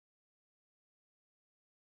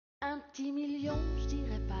Un petit million, je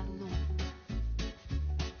dirais pas non.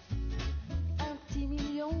 Un petit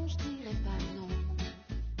million, je dirais pas non.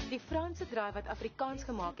 Die Franse draai wat Afrikaans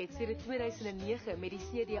gemaak het sedert 2009 met die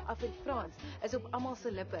CD Afri-Frans is op almal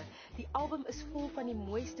se lippe. Die album is vol van die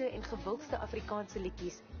mooiste en gewildste Afrikaanse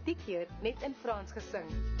liedjies, die keer net in Frans gesing.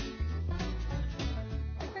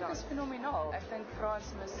 Ek dink dit is fenomenaal. Ek dink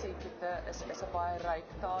Franse musiek is 'n baie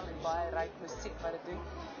ryk taal en baie ryk musiek wat dit doen.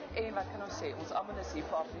 En wat kan ons sê? Ons almal is hier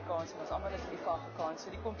vir Afrikaans en ons almal is hier vir Afrikaans. So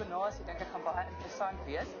die kombinasie dink ek gaan baie interessant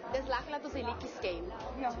wees. Dis lekker dat ons die liedjies ken.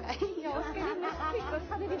 Ja. Ja, ons ken die musiek, ons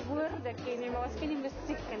gaan nie die woorde ken nie, maar ons ken die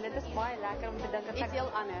musiek en dit is baie lekker om te dink dat iets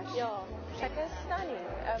heel anders. Ja, ek is stunning.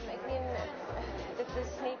 Ek meen dit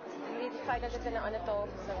is net die feit dat dit in 'n ander taal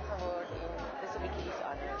gesing geword en dis 'n bietjie iets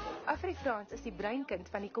anders. Afri-Frans is die breinkind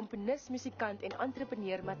van die komponis, musikant en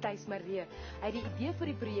entrepreneur Matthys Maree. Hy het die idee vir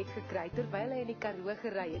die projek gekry terwyl hy in die Karoo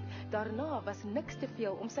gery het. Daarna was niks te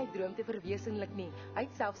veel om sy droom te verwesenlik nie. Hy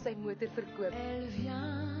het self sy motor verkoop. Elle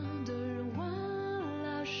vient de loin,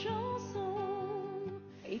 la chanson.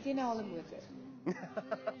 Het jy nou al 'n motor?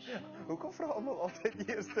 Hoekom vra almal altyd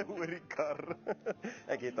eers oor die kar?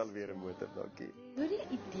 Ek het alweer 'n motor, dankie. Hoe die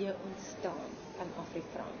idee ontstaan van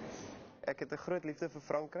Afri-Frans? Ek het 'n groot liefde vir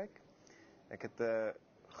Frankryk. Ek het 'n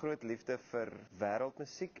groot liefde vir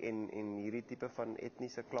wêreldmusiek en hierdie tipe van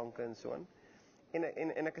etniese klanke en so aan.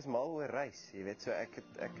 En ek is mal oor reis, jy weet, so ek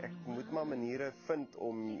moet maar maniere vind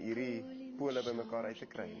om hierdie pole bymekaar uit te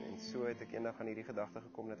kry. En so het ek eendag aan hierdie gedagte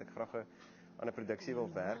gekom dat ek graag aan 'n produksie wil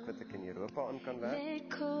werk wat ek in Europa aan kan werk.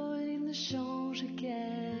 L'école ne change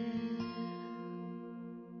guère.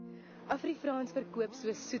 Afri-Frans verkoop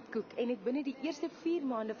soos soetkoek en het binne die eerste 4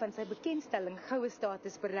 maande van sy bekendstelling goue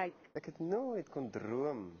status bereik. Ek het nooit kon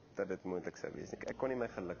droom dat dit moontlik sou wees nie. Ek kon nie my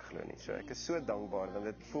geluk glo nie. So ek is so dankbaar want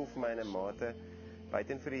dit voel vir my in 'n mate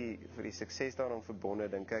buiten vir die sukses daaraan verbonde,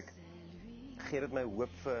 dink ek gee dit my hoop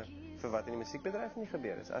vir wat in die musiekbedryf nie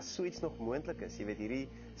gebeur is. As so iets nog moontlik is, jy weet, hierdie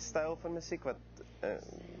styl van musiek wat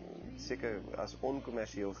seker as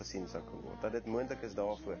onkommersieel gesien sou kon word, dat dit moontlik is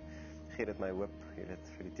daarvoor, gee dit my hoop, jy weet,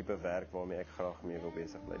 vir die tipe werk waarmee ek graag mee wil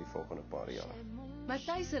besig bly die volgende paar jaar.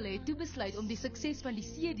 Matthys het toe besluit om die sukses van die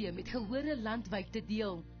CD met gehore landwyd te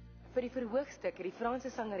deel. Vir die verhoogstuk het die Franse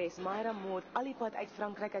sangeres Mayra Maud al die pad uit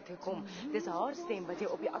Frankryk uitgekom. Dis haar stem wat jy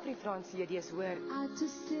op die Afri-Frans CD's hoor. À te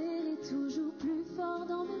serrer toujours plus fort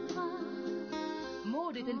dans mes bras.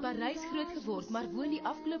 Maud het in Parys groot geword, maar woon die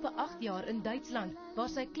afgelope 8 jaar in Duitsland, waar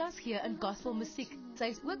sy klas gee in gospelmusiek. Sy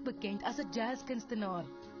is ook bekend as 'n jazzkunstenaar.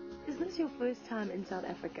 Is this your first time in South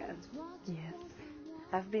Africa? Yes.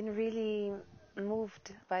 I've been really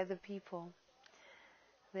moved by the people.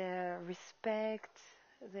 Their respect,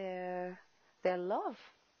 their love.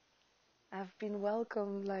 I've been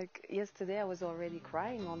welcomed, like yesterday I was already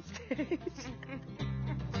crying on stage.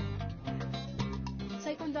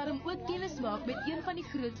 Sy kon daarom ook kennis maak met een van die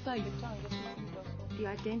groot 5. Do you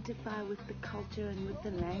identify with the culture and with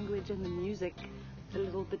the language and the music a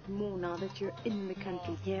little bit more now that you're in the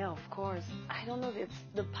country? Yeah, of course. I don't know, it's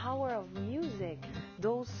the power of music.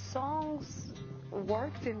 Those songs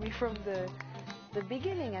worked in me from the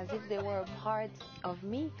beginning as if they were a part of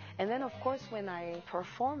me. And then of course when I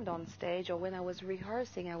performed on stage or when I was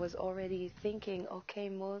rehearsing, I was already thinking, okay,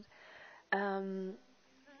 Maud,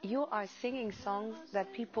 you are singing songs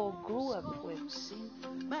that people grew up with.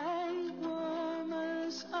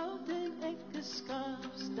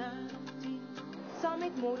 Saam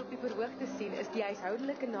met Maud op die verhoog te sien is die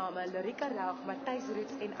huishoudelike name Lorika Raag, Matthys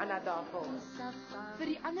Roots en Anna Dagel. Vir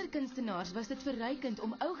die ander kunstenaars was dit verrykend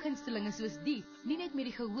om ou gunstelinge soos die, nie net met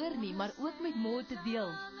die gehoor nie, maar ook met Maud te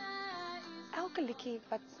deel. Elke liedjie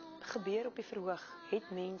wat gebeur op die verhoog,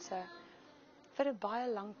 het mense vir 'n baie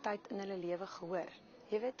lang tyd in hulle lewe gehoor.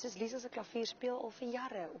 Jy weet, soos Lisa se klavier speel al vir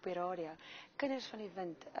jare op die radio. Kinders van die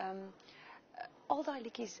wind, al daai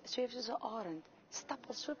liedjies sweef soos 'n arend. Stap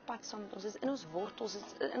al so pad saam met ons, is in ons wortels,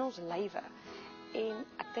 is in ons lywe. En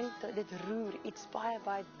ek dink dat dit roer iets baie,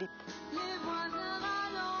 baie diep.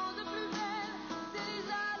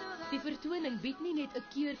 Die vertoning bied nie net 'n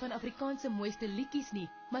keur van Afrikaanse mooiste liedjies nie,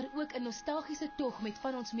 maar ook 'n nostalgiese tog met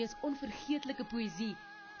van ons mees onvergeetlike poësie.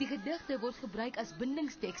 Die gedigte word gebruik as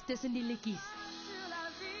bindingsteks tussen die liedjies.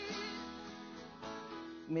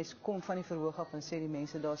 Mens kom van die verhoog af en sê die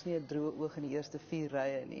mense, daar's nie 'n droë oog in die eerste 4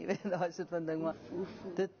 rye nie. Daai soort van ding, maar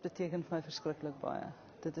dit beteken vir my verskriklik baie.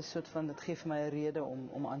 Dit is soort van, dit gee vir my 'n rede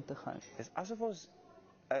om aan te gaan. Dis asof ons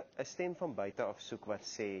 'n stem van buite af soek wat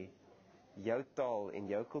sê jou taal en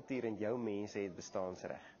jou kultuur en jou mense het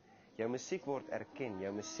bestaansreg. Jou musiek word erken,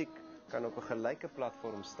 jou musiek kan op 'n gelyke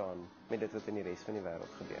platform staan met dit wat in die res van die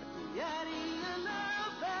wêreld gebeur.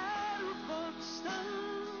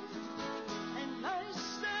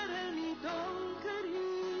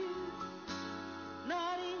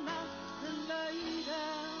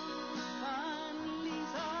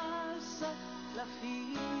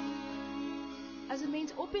 As 'n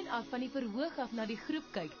mens op en af van die verhoog af na die groep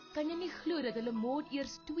kyk, kan jy nie glo dat hulle Maud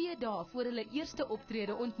eers 2 dae voor hulle eerste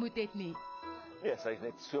optrede ontmoet het nie. Nee, sy is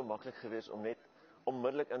net so maklik geweest om net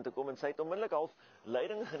onmiddellik in te kom en sy het onmiddellik half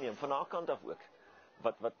leiding geneem van haar kant af ook.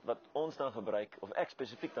 Wat ons dan gebruik, of ek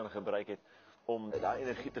spesifiek dan gebruik het, om daai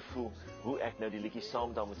energie te voel, hoe ek nou die liedjie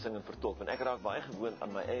saam dan moet sing en vertolk. Want ek raak baie gewoond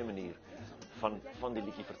aan my eie manier van die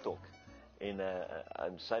liedjie vertolk.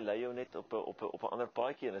 En sy lei jou net op 'n ander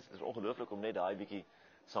paadjie en dit is ongelooflik om net daai bietjie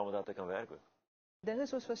saam met haar te kan werk ook. Die ding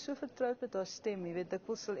is, ons was so vertroud met haar stem, jy weet,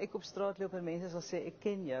 dikwels sal ek op straat loop en mense sal sê, ek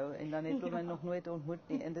ken jou, en dan het hulle my nog nooit ontmoet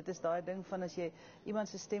nie, en dit is daai ding van, as jy iemand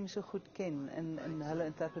se stem so goed ken, in hulle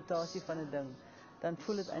interpretasie van 'n ding, dan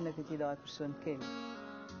voel dit eintlik dat jy daai persoon ken.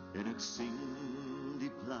 En ek sing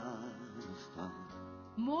die blare val.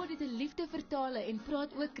 Maud het 'n liefde vir tale en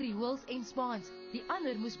praat ook Kreools en Spaans. Die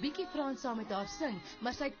ander moes bietjie Frans saam met haar sing,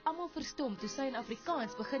 maar sy het almal verstom toe sy in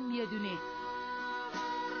Afrikaans begin meedoen het.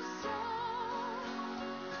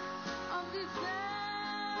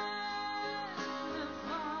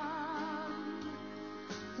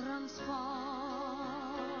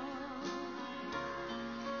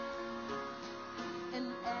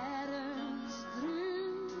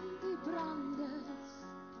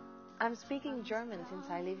 I'm speaking German since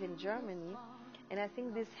I live in Germany, and I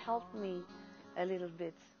think this helped me a little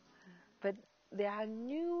bit. But there are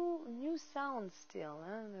new sounds still.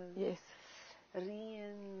 Yes.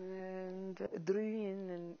 Rien and drüen,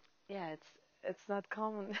 and yeah, it's not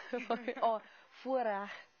common for me. Oh, voorrag.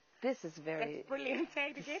 This is very. That's brilliant. Say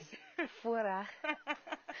it again. Voorrag.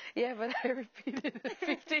 Yeah, but I repeated it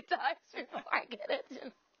 50 times before I get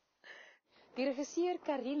it. Die regisseur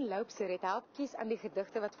Karin Loubser het help kies aan die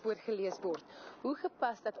gedigte wat voorgelees word. Hoe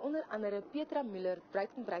gepas dat onder andere Petra Müller,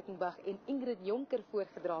 Breitenbach en Ingrid Jonker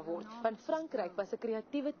voorgedra word, want Frankryk was 'n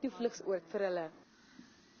kreatiewe toevlugsoord vir hulle.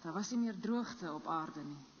 Daar was nie meer droogte op aarde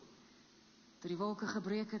nie. Toe die wolke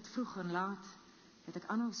gebreek het vroeg en laat, het ek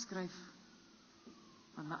aanhou skryf,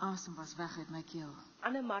 want my asem was weg uit my keel.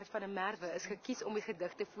 Anne-Mart van der Merwe is gekies om die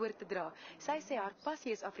gedigte voor te dra. Sy sê haar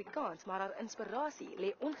passie is Afrikaans, maar haar inspirasie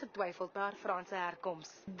lê ongetwyfeld by haar Franse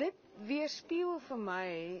herkoms. Dit weerspieël vir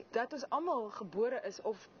my dat ons almal gebore is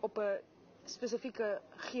of op 'n spesifieke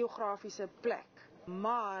geografiese plek,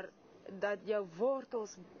 maar dat jou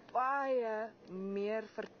wortels baie meer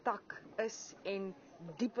vertak is en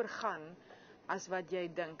dieper gaan as wat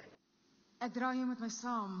jy dink. Ek dra jou met my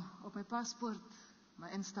saam op my paspoort, my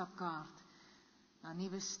instapkaart, na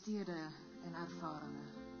nuwe stede en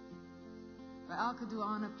ervarings. By elke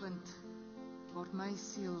douanepunt word my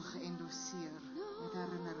siel geëndoseer met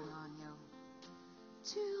herinnering aan jou.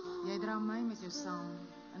 Jy dra my met jou saam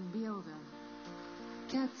in beelde.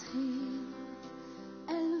 Catherine,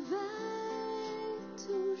 elle veille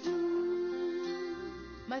toujours.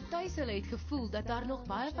 Matthys het gevoel dat daar nog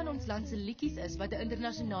baie van ons land se liedjies is wat 'n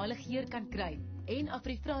internasionale geur kan kry. En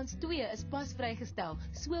Afri-Frans 2 is pas vrygestel,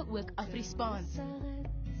 so ook Afri-Spaans.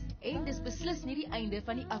 En dis beslis nie die einde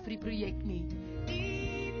van die Afri-projek nie.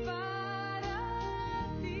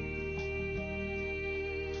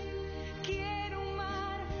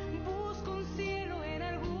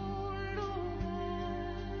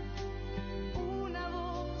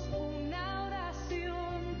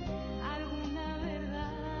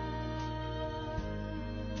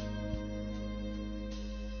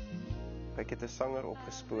 Ek het 'n sanger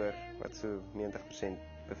opgespoor wat so 90%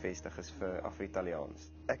 bevestig is vir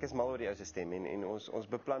Afro-Italiaans. Ek is mal oor die ou se stem en ons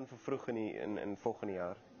beplan vir vroeg in volgende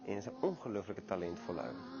jaar en is 'n ongelooflike talentvolle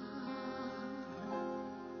ou.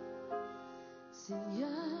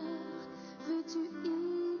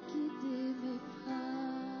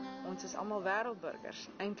 Ons is almal wêreldburgers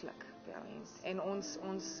eintlik, en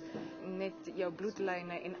ons net jou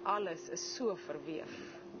bloedlyne en alles is so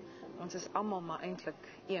verweef. Ons is almal maar eintlik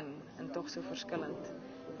een en tog so verskillend.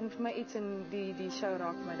 En vir my iets in die show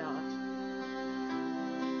raak my daar.